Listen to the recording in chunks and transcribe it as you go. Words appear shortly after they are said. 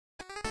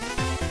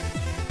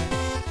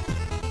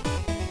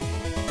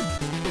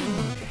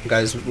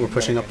Guys, we're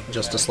pushing up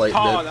just a slight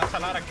Oh, bit. that's a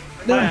lot of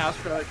grass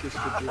practice to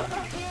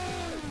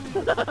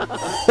do.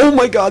 Oh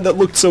my god, that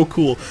looked so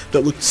cool.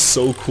 That looked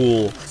so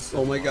cool.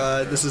 Oh my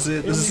god, this is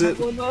it. This is it.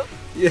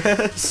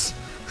 Yes.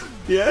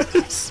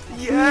 Yes.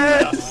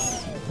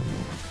 Yes.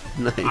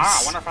 Nice. Ah,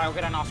 I wonder if I'll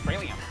get an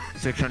Australian.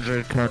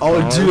 600.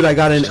 Oh, dude, I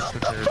got an.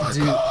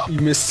 Dude,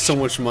 you missed so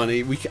much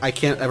money. I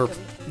can't ever.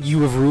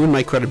 You have ruined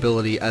my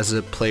credibility as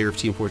a player of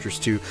Team Fortress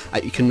 2. I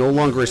can no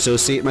longer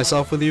associate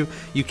myself with you.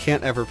 You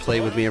can't ever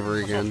play with me ever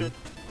again.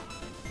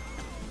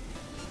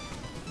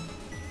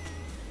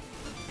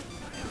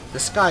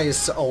 This guy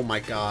is. Oh my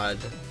god.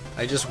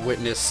 I just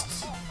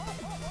witnessed.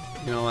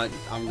 You know what?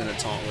 I'm gonna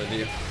taunt with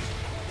you.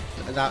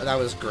 That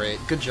was great.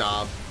 Good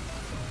job.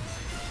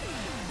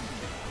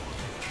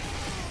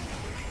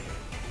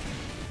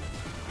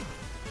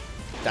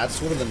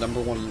 That's one of the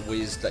 #1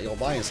 ways that you'll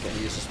die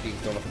instantly, is just being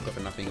thrown off a cliff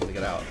and not being able to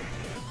get out.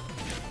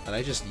 And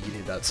I just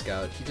yeeted that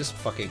scout. He just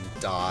fucking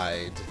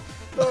died.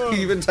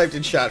 He even typed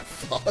in chat,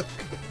 fuck.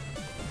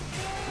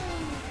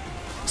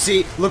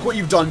 See, look what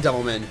you've done,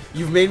 Devilman.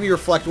 You've made me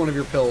reflect one of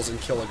your pills and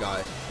kill a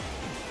guy.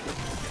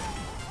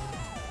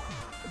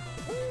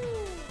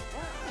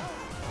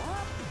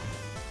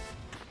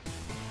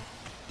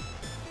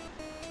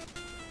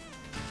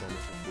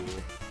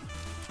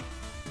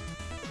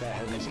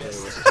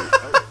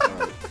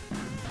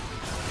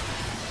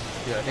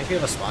 Yeah, I think we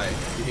have a spy. Do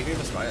you think we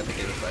have a spy? I think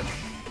we have a spy.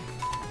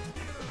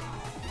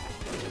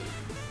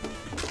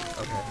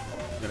 Okay,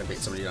 I'm gonna bait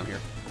somebody down here.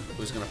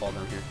 Who's gonna fall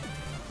down here?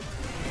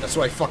 That's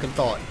what I fucking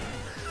thought.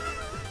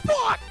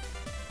 Fuck!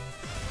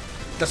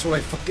 That's what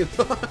I fucking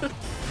thought.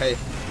 Hey,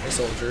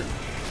 soldier.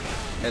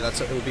 Hey,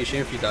 it would be a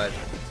shame if you died.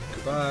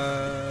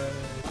 Goodbye.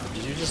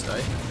 Did you just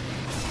die?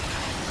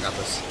 I got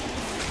this.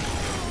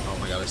 Oh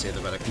my god, I saved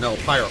the medic. No,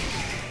 Pyro.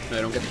 No,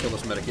 I don't get to kill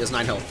this medic. He has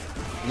 9 health.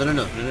 No,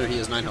 he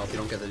has 9 health. You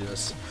don't get to do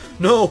this.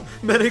 No!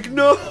 Medic,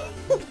 no!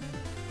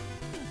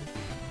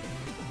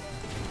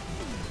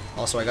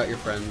 Also, I got your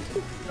friend.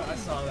 No, I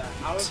saw that.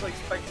 I was like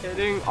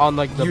spectating on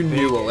like the. You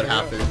knew what would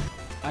happen.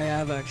 I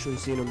have actually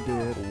seen him do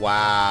it.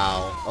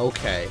 Wow.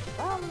 Okay.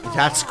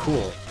 That's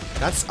cool.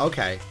 That's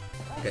okay.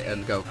 Okay,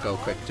 and go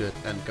quick, do it,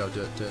 and go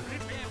do it.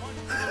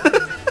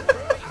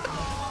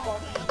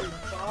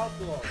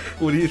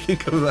 What do you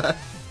think of that?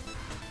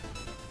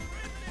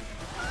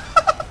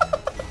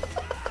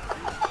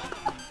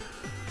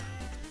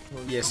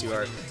 Yes, you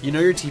are. You know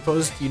your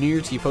T-posed. You know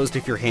your T-posed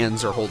if your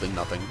hands are holding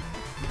nothing.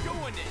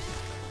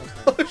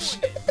 Oh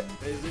shit.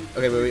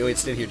 Okay, wait,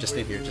 stand here, just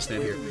stand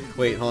here.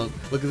 Wait, hold on.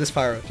 Look at this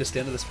pyro. Just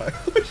stand to this pyro.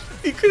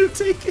 He couldn't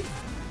take it.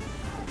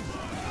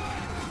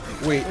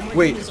 Wait,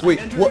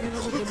 what?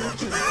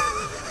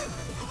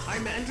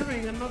 I'm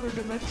entering another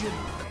dimension.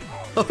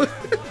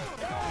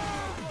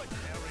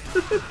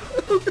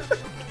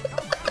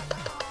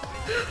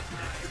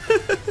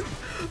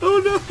 Oh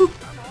no!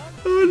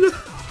 Oh no!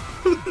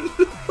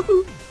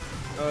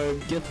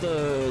 Get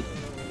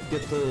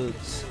the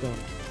stuff.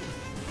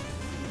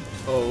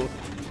 Oh.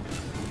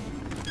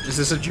 Is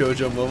this a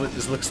JoJo moment?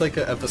 This looks like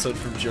an episode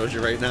from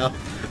JoJo right now.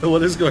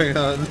 What is going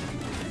on?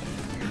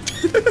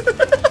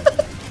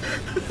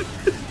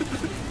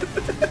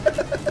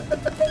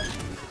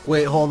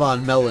 Wait, hold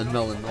on, Melon,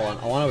 hold on.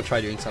 I want to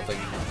try doing something.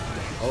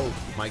 Oh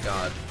my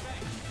god.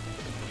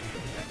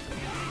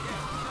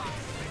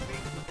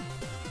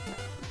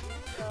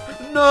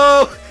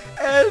 No!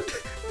 And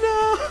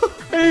no!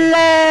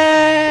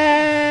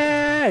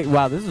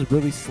 Wow, this is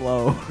really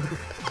slow.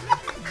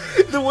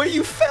 The way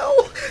you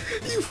fell!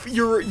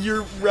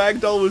 Your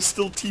ragdoll was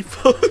still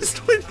T-posed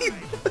when you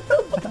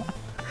fell!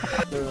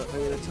 They're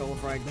gonna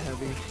telefrag the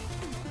heavy.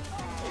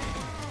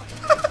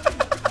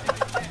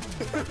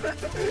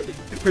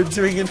 We're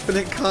doing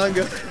infinite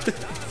conga.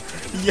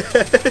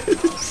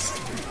 Yes!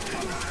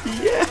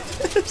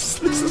 Yes!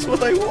 This is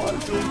what I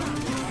wanted.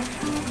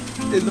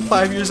 In the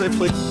 5 years I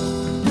played.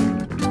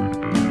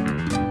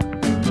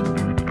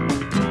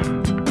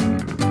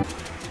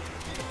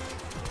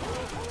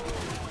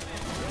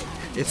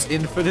 It's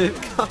infinite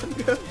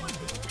conga.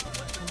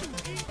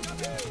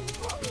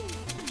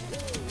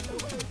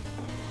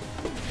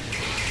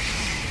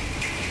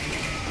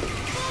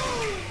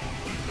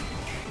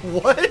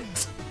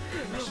 What?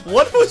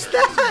 What was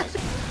that?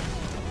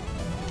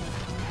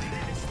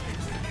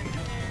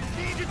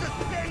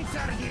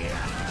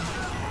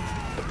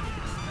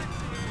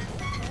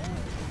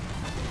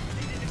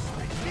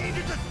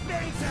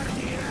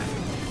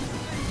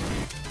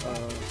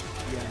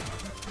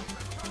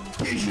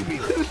 Yeah.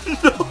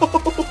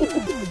 No!